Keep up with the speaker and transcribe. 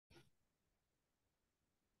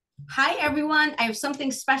Hi everyone. I have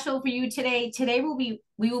something special for you today. We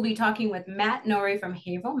will be talking with Matt Noury from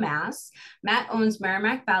Haverhill, Mass. Matt owns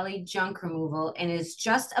Merrimack Valley Junk Removal and is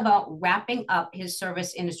just about wrapping up his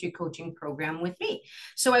service industry coaching program with me.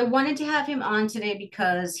 So I wanted to have him on today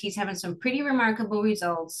because he's having some pretty remarkable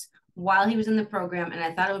results while he was in the program, and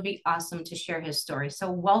I thought it would be awesome to share his story. So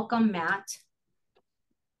welcome, Matt.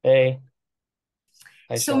 Hey,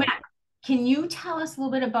 hi, So Sean. Matt, can you tell us a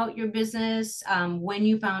little bit about your business, when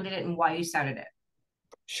you founded it and why you started it?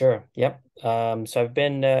 Sure. Yep. So I've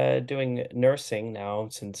been doing nursing now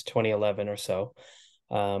since 2011 or so.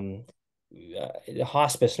 Um,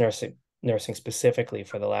 Hospice nursing specifically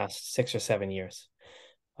for the last 6 or 7 years.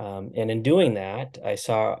 And in doing that,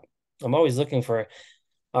 I'm always looking for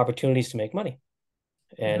opportunities to make money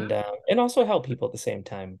and also help people at the same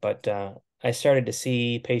time. But I started to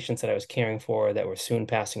see patients that I was caring for that were soon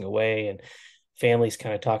passing away, and families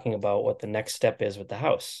kind of talking about what the next step is with the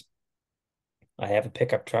house. I have a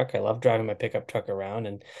pickup truck. I love driving my pickup truck around,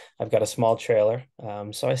 and I've got a small trailer.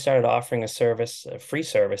 So I started offering a service, a free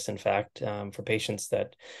service, in fact, for patients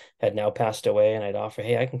that had now passed away. And I'd offer,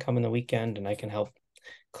 hey, I can come in the weekend and I can help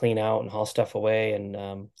clean out and haul stuff away. And,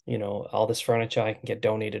 all this furniture I can get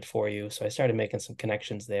donated for you. So I started making some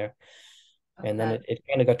connections there. And then Okay. it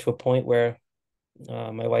kind of got to a point where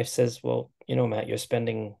my wife says, well, Matt, you're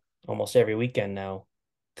spending almost every weekend now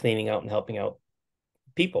cleaning out and helping out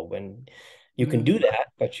people when you can do Mhm. that,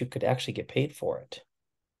 but you could actually get paid for it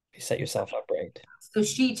if you set yourself up right. So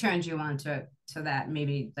she turned you on to that,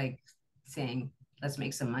 maybe like saying, "Let's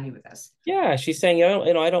make some money with this." Yeah, she's saying,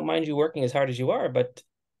 I don't mind you working as hard as you are, but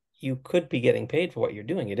you could be getting paid for what you're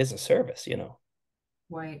doing. It is a service.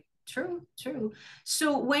 Right. True, true.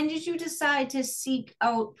 So when did you decide to seek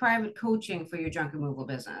out private coaching for your junk removal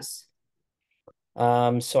business?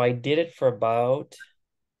 So I did it for about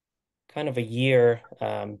kind of a year,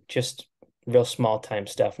 just real small time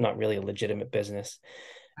stuff, not really a legitimate business.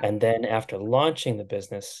 And then after launching the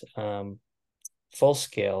business, full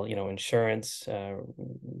scale, insurance,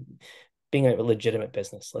 being a legitimate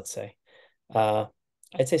business, let's say. Uh,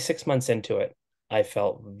 I'd say 6 months into it, I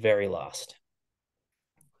felt very lost.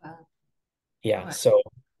 Uh, Yeah. okay. So,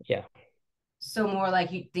 yeah. So more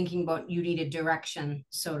like you thinking about you needed direction,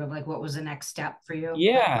 sort of like what was the next step for you? Like,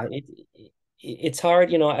 Yeah. It's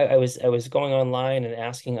hard. I was going online and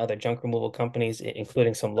asking other junk removal companies,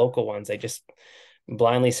 including some local ones. I just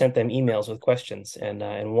blindly sent them emails with questions.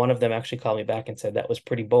 And one of them actually called me back and said, that was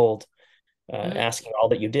pretty bold, mm, asking all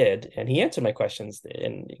that you did. And he answered my questions,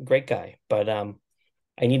 and great guy. But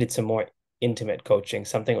I needed some more intimate coaching,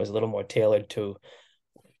 something that was a little more tailored to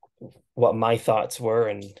what my thoughts were,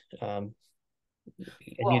 and I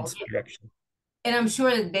needed well, some direction. and I'm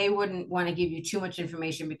sure that they wouldn't want to give you too much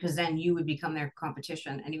information because then you would become their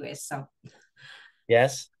competition anyways. So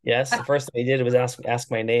Yes, yes. The first thing he did was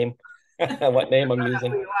ask my name, what name I'm who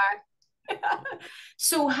using. you are.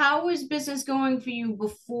 So how was business going for you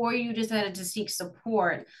before you decided to seek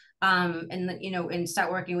support, and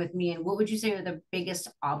start working with me? And what would you say are the biggest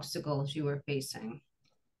obstacles you were facing?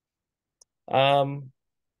 Um,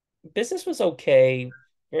 Business was okay.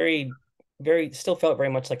 Very, very, still felt very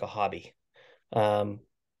much like a hobby. Um,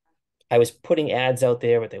 I was putting ads out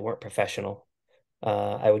there, but they weren't professional.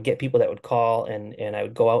 I would get people that would call, and I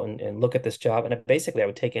would go out and look at this job, and basically I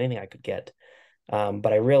would take anything I could get.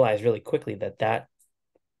 But I realized really quickly that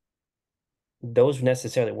those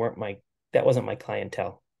necessarily weren't that wasn't my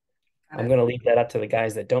clientele. Got I'm it. going to leave that up to the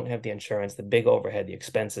guys that don't have the insurance, the big overhead, the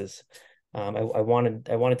expenses. I wanted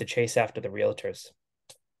to chase after the realtors,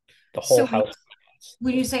 the whole So house.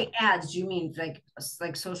 when you say ads, do you mean like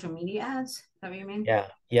social media ads? Is that what you mean? Yeah,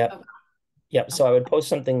 yep, Okay. yep. So I would post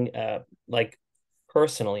something like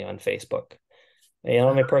personally on Facebook,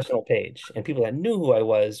 on my personal page, and people that knew who I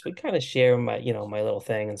was would kind of share my little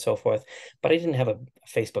thing and so forth. But I didn't have a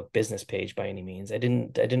Facebook business page by any means. I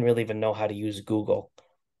didn't really even know how to use Google.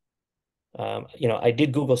 I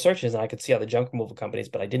did Google searches and I could see other junk removal companies,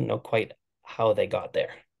 but I didn't know quite how they got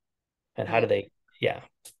there and how do Right. they, yeah.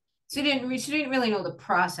 So you didn't really know the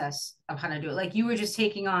process of how to do it. Like you were just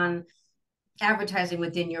taking on advertising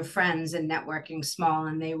within your friends and networking small,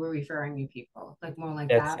 and they were referring you people, like more like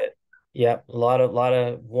That's that. it. Yep, a lot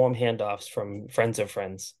of warm handoffs from friends of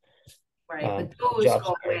friends. Right. But those Job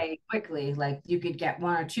go story. away quickly. Like you could get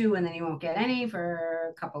one or two and then you won't get any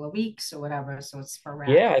for a couple of weeks or whatever. So it's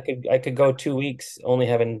sporadic. Yeah, I could go 2 weeks only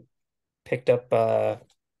having picked up a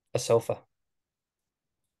sofa.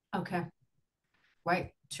 Okay.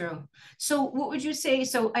 Right. True. So what would you say?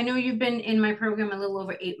 So I know you've been in my program a little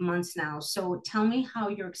over 8 months now. So tell me how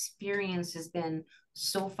your experience has been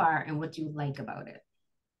so far and what do you like about it?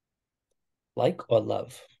 Like or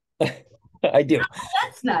love? I do.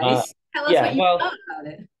 That's Uh, nice. Tell us yeah, what you well, love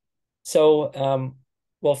about it. so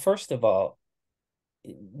well, first of all,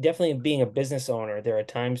 definitely being a business owner, there are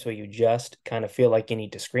times where you just kind of feel like you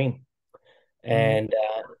need to scream. Mhm. And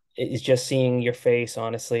it's just seeing your face,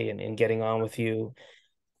 honestly, and getting on with you.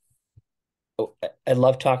 Oh, I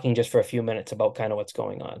love talking just for a few minutes about kind of what's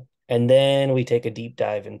going on. And then we take a deep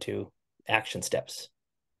dive into action steps.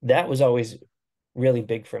 That was always really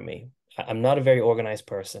big for me. I'm not a very organized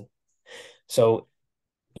person. So,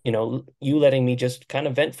 you letting me just kind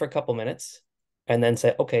of vent for a couple minutes and then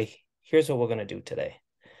say, okay, here's what we're going to do today.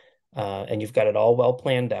 And you've got it all well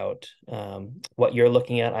planned out. What you're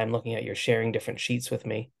looking at, I'm looking at, you're sharing different sheets with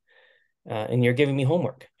me. And you're giving me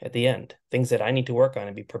homework at the end, things that I need to work on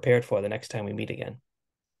and be prepared for the next time we meet again.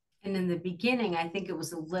 And in the beginning, I think it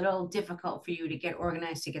was a little difficult for you to get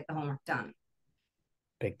organized to get the homework done,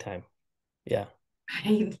 Big time. Yeah.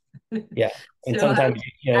 right? Yeah. And So sometimes,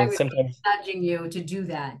 I would be sometimes, nudging you to do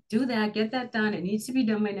that. Do that, get that done. It needs to be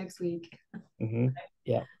done by next week. mhm,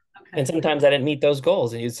 yeah. And Okay. sometimes I didn't meet those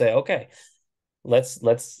goals. And you'd say, okay,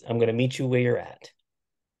 I'm going to meet you where you're at.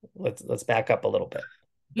 Let's back up a little bit.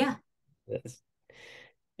 Yeah. There's,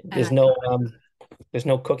 And there's no, there's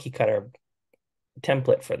no cookie cutter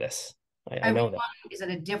template for this. I everyone know that. is at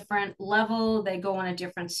a different level. They go on a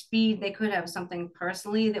different speed. They could have something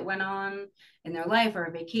personally that went on in their life, or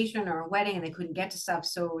a vacation or a wedding, and they couldn't get to stuff.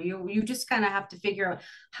 So you just kind of have to figure out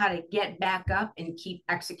how to get back up and keep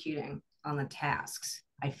executing on the tasks,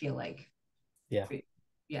 I feel like. Yeah.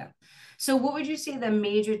 Yeah. So what would you say the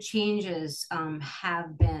major changes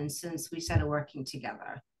have been since we started working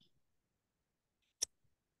together?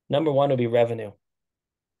 Number one would be revenue.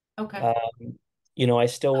 Okay. Um, I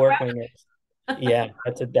still work my nurse. Yeah,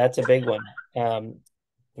 that's a big one. Let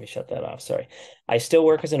me shut that off. Sorry. I still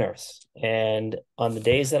work as a nurse, and on the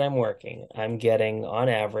days that I'm working, I'm getting on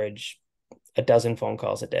average a dozen phone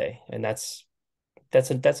calls a day, and that's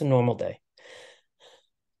a normal day.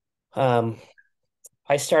 Um,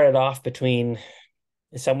 I started off between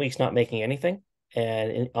some weeks not making anything,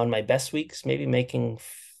 and on my best weeks, maybe making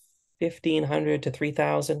 1,500 to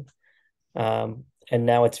 3,000. And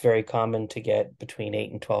now it's very common to get between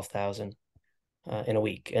 8 and 12,000 in a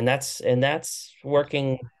week, and that's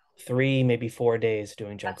working 3, maybe 4 days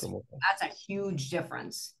doing junk That's removal. that's a huge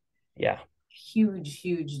difference. Yeah,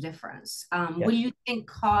 Huge difference. yeah. What do you think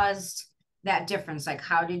caused that difference? Like,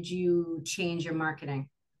 how did you change your marketing?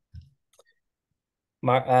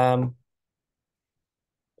 Mar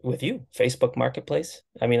with you, Facebook Marketplace.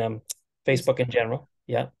 I mean, Facebook in general.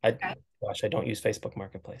 Yeah, Okay. gosh, I don't use Facebook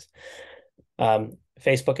Marketplace.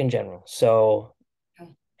 Facebook in general. So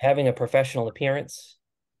Okay. having a professional appearance,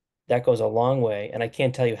 that goes a long way. And I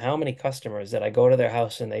can't tell you how many customers that I go to their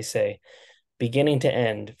house and they say, beginning to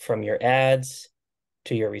end, from your ads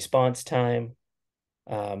to your response time,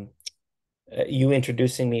 um, you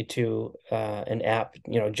introducing me to an app,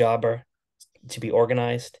 Jobber, to be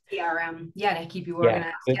organized. CRM, yeah, to keep you Yeah,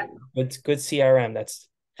 organized. good, Yep. good CRM. That's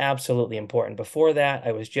absolutely important. Before that,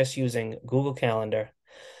 I was just using Google Calendar,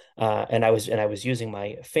 and I was using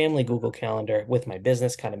my family Google Calendar with my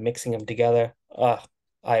business, kind of mixing them together. It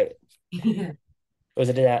was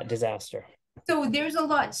a disaster. So there's a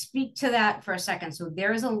lot, speak to that for a second. So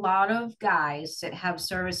there's a lot of guys that have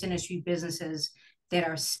service industry businesses that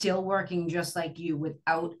are still working just like you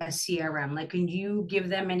without a CRM. Like, can you give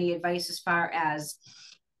them any advice as far as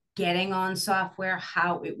getting on software,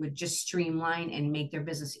 how it would just streamline and make their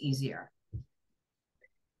business easier?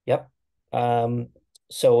 Yep. Um,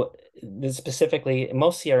 so this specifically,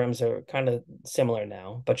 most CRMs are kind of similar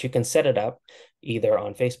now, but you can set it up either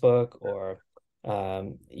on Facebook or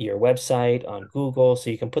your website on Google. So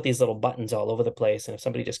you can put these little buttons all over the place. And if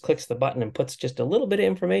somebody just clicks the button and puts just a little bit of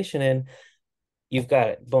information in, you've got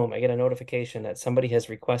it. Boom, I get a notification that somebody has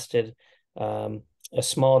requested um, a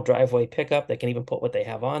small driveway pickup. They can even put what they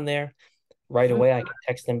have on there. Right away, I can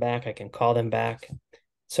text them back. I can call them back.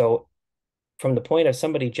 So from the point of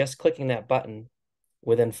somebody just clicking that button,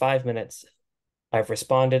 within 5 minutes, I've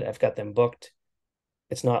responded, I've got them booked.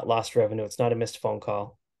 It's not lost revenue, it's not a missed phone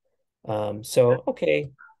call. So okay,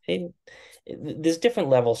 there's different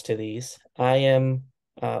levels to these. I am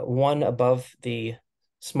one above the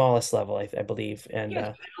smallest level, I believe. And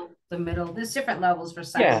You're the middle. There's different levels for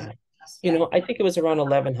sizes. yeah, Yeah. I think it was around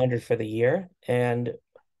 1,100 for the year. And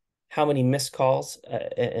how many missed calls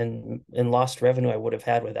and lost revenue I would have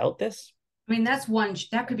had without this? I mean, that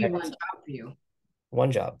could be one Heavens. job for you.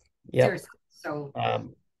 One job. Yep. Seriously. So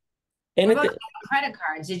Um, and what at about the, credit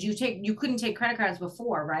cards? You couldn't take credit cards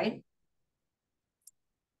before, right?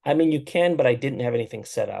 I mean, you can, but I didn't have anything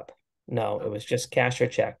set up. No, it was just cash or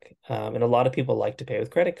check. And a lot of people like to pay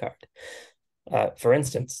with credit card. For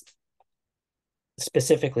instance,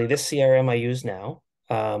 specifically this CRM I use now,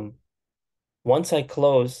 once I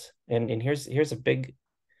close, and here's a big,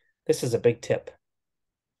 this is a big tip.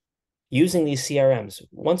 Using these CRMs,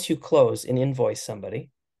 once you close and invoice somebody,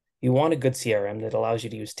 you want a good CRM that allows you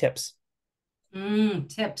to use tips.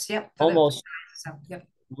 Tips, yep, for the Almost stuff, yep.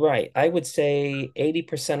 right. I would say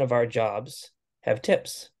 80% of our jobs have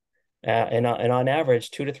tips. And on average,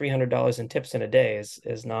 $200 to $300 in tips in a day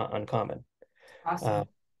is not uncommon. Uh, Awesome.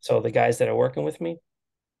 so the guys that are working with me,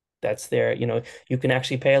 that's their, you can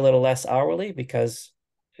actually pay a little less hourly because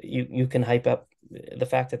you can hype up the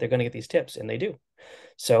fact that they're going to get these tips, and they do.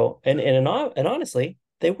 So and honestly,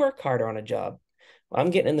 they work harder on a job. I'm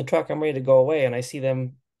getting in the truck, I'm ready to go away, and I see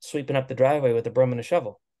them sweeping up the driveway with a broom and a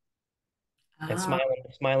shovel and Ah,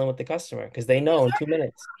 smiling with the customer because they know in 2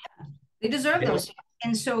 minutes. they deserve They don't, those.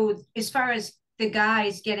 And so as far as the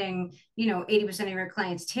guys getting, 80% of your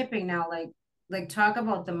clients tipping now, like talk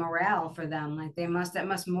about the morale for them. Like that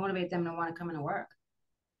must motivate them to want to come into work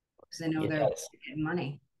because they know it they're does. getting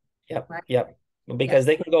money, Yep, right? yep. Yeah. Because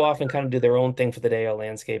they can go off and kind of do their own thing for the day, or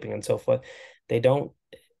landscaping and so forth. They don't,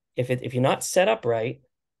 if you're not set up right,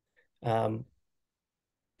 um,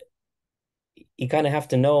 you kind of have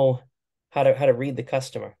to know how to read the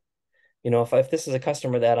customer. If this is a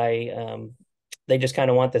customer that they just kind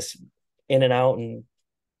of want this in and out, and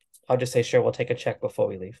I'll just say, sure, we'll take a check before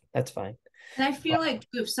we leave. That's fine. And I feel But like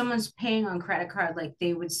if someone's paying on credit card, like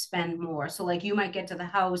they would spend more. So like you might get to the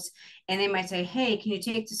house and they might say, "Hey, can you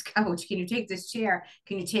take this couch? Can you take this chair?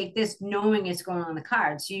 Can you take this?" Knowing it's going on the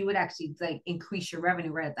card. So you would actually like increase your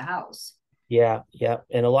revenue right at the house. yeah, yeah.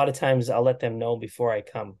 And a lot of times I'll let them know before I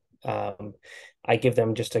come. I give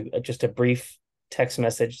them just a brief text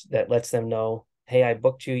message that lets them know, hey, I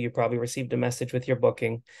booked you. You probably received a message with your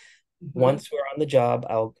booking. Mhm. Once we're on the job,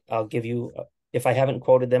 I'll give you, if I haven't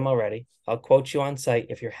quoted them already, I'll quote you on site.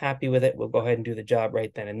 If you're happy with it, we'll go ahead and do the job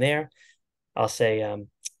right then and there. I'll say,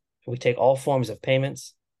 we take all forms of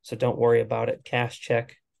payments, so don't worry about it. Cash,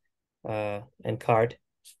 check, and card.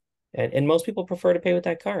 And most people prefer to pay with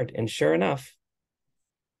that card. And sure enough,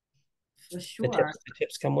 For the sure.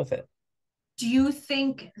 tips come with it. Do you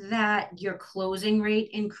think that your closing rate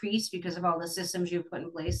increased because of all the systems you've put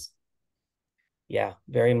in place? Yeah,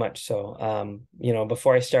 very much so.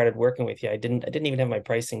 Before I started working with you, I didn't even have my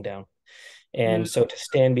pricing down. And Mm, so to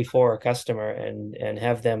stand before a customer and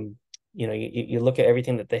have them, you look at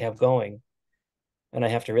everything that they have going, and I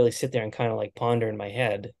have to really sit there and kind of like ponder in my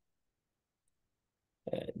head.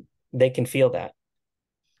 Uh, they can feel that.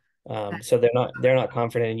 that- So they're not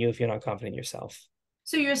confident in you if you're not confident in yourself.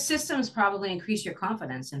 So your systems probably increase your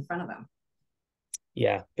confidence in front of them.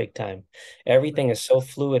 Yeah, big time. Everything is so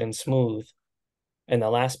fluid and smooth, and the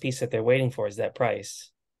last piece that they're waiting for is that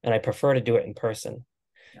price. And I prefer to do it in person.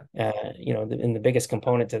 Yep. And the biggest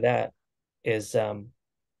component to that is,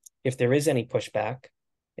 if there is any pushback,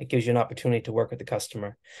 it gives you an opportunity to work with the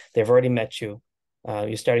customer. They've already met you.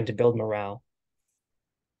 You're starting to build morale.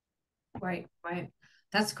 Right, right.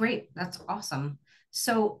 That's great. That's awesome.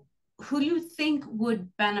 So, who do you think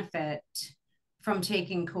would benefit from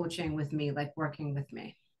taking coaching with me, like working with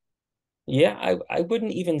me? Yeah, I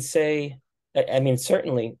wouldn't even say, I mean,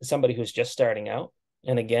 certainly somebody who's just starting out.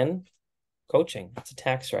 And again, coaching, it's a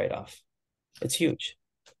tax write-off. It's huge.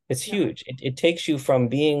 It's Yeah. huge. It takes you from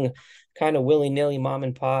being kind of willy-nilly mom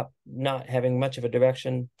and pop, not having much of a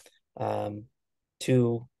direction, um,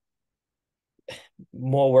 to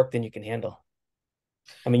more work than you can handle.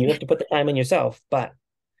 I mean, you have to put the time in yourself, but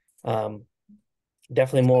um,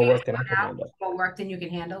 definitely more work than I can Now, handle. more work than you can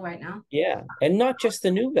handle right now. Yeah. And not just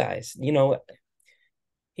the new guys.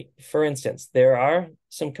 For instance, there are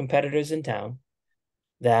some competitors in town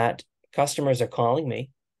that customers are calling me.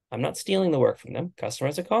 I'm not stealing the work from them.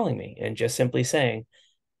 Customers are calling me and just simply saying,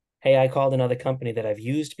 hey, I called another company that I've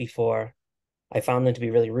used before. I found them to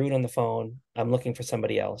be really rude on the phone. I'm looking for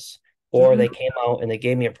somebody else. Or Mm, they came out and they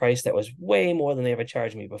gave me a price that was way more than they ever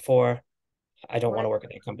charged me before. I don't want right. to work at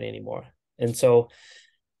that company anymore. And so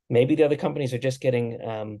maybe the other companies are just getting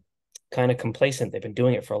kind of complacent. They've been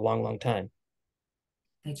doing it for a long, long time.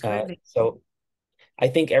 They could be. So I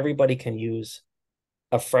think everybody can use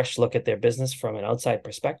a fresh look at their business from an outside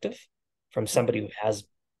perspective, from Yep. somebody who has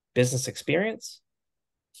business experience.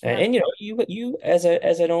 Yeah. And you as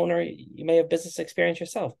an owner, you may have business experience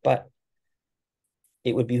yourself, but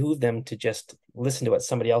it would behoove them to just listen to what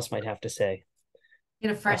somebody else might have to say.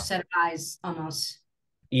 Get a Uh, fresh set of eyes almost.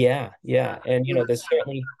 yeah, yeah. And You know, there's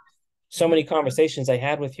certainly so mhm. many conversations I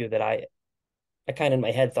had with you that I kind of in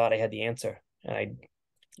my head thought I had the answer, and I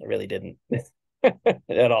really didn't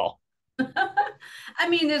at all. I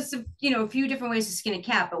mean, there's a few different ways to skin a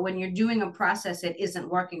cat, but when you're doing a process that isn't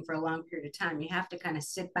working for a long period of time, you have to kind of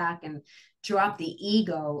sit back and drop the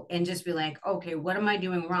ego and just be like, okay, what am I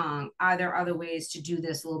doing wrong? Are there other ways to do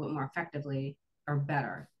this a little bit more effectively or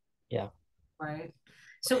better? Yeah. Right.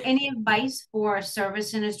 So, any advice for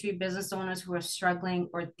service industry business owners who are struggling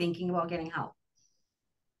or thinking about getting help?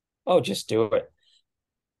 Oh, just do it.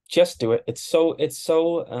 Just do it. It's so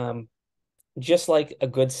just like a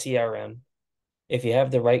good CRM. If you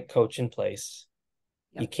have the right coach in place,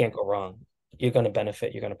 you Yep. can't go wrong. You're going to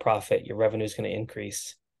benefit, you're going to profit, your revenue is going to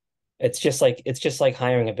increase. It's just like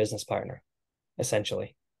hiring a business partner,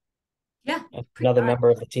 essentially. Yeah. Another member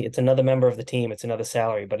of the team. It's another member of the team. It's another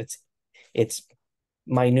salary, but it's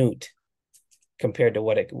minute compared to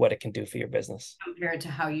what it can do for your business. Compared to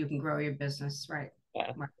how you can grow your business. Right.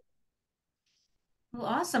 Yeah. Right. Well,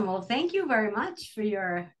 awesome. Well, thank you very much for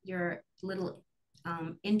your little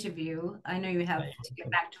interview. I know you have to get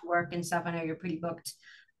back to work and stuff. I know you're pretty booked,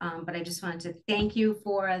 but I just wanted to thank you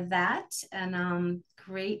for that and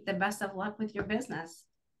create the best of luck with your business.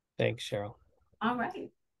 Thanks, Cheryl. All right.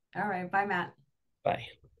 All right. Bye, Matt. Bye.